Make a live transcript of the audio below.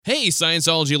Hey,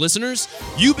 Scienceology listeners!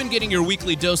 You've been getting your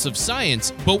weekly dose of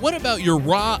science, but what about your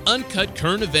raw, uncut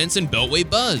current events and Beltway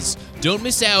buzz? Don't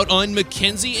miss out on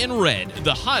Mackenzie and Red,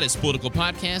 the hottest political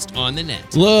podcast on the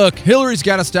net. Look, Hillary's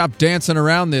got to stop dancing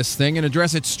around this thing and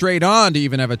address it straight on to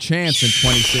even have a chance in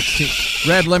 2016.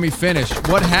 Red, let me finish.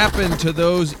 What happened to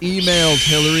those emails,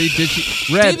 Hillary? Did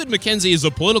she... Red... David Mackenzie is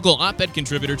a political op-ed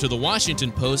contributor to the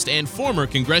Washington Post and former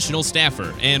congressional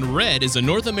staffer, and Red is a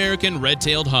North American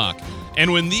red-tailed hawk.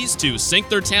 And when these two sink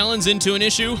their talons into an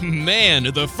issue, man,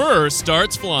 the fur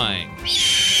starts flying.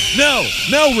 No,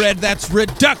 Red, that's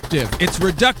reductive. It's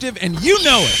reductive, and you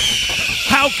know it.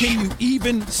 How can you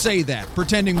even say that?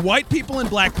 Pretending white people and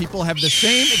black people have the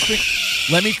same experience.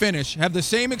 Let me finish. Have the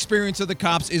same experience of the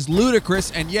cops is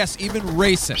ludicrous and, yes, even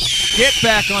racist. Get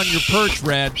back on your perch,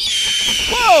 Red.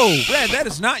 Whoa, Red, that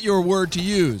is not your word to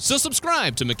use. So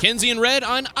subscribe to Mackenzie and Red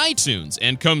on iTunes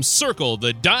and come circle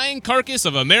the dying carcass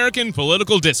of American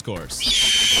political discourse.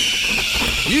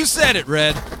 You said it,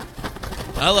 Red.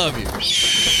 I love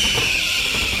you.